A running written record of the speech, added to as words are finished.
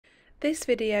This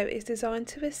video is designed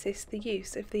to assist the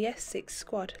use of the S6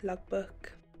 squad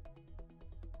logbook.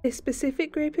 This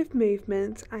specific group of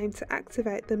movements aim to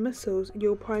activate the muscles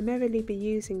you'll primarily be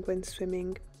using when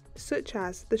swimming, such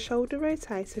as the shoulder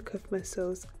rotator cuff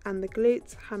muscles and the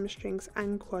glutes, hamstrings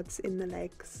and quads in the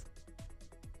legs.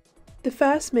 The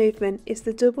first movement is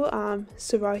the double arm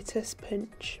serratus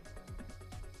punch.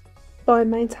 By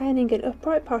maintaining an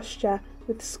upright posture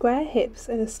with square hips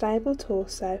and a stable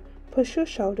torso, push your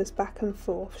shoulders back and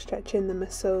forth, stretching the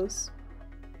muscles.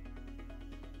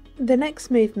 The next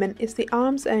movement is the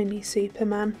arms only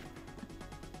Superman.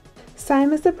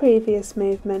 Same as the previous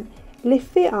movement,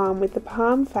 lift the arm with the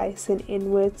palm facing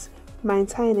inwards,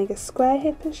 maintaining a square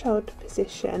hip and shoulder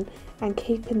position and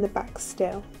keeping the back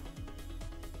still.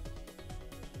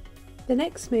 The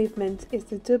next movement is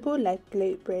the double leg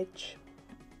glute bridge.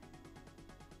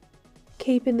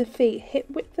 Keeping the feet hip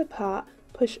width apart,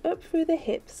 push up through the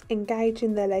hips,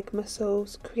 engaging the leg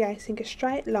muscles, creating a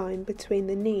straight line between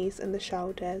the knees and the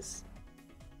shoulders.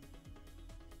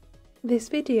 This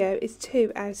video is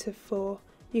 2 out of 4.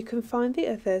 You can find the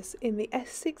others in the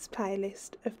S6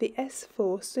 playlist of the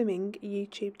S4 Swimming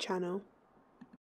YouTube channel.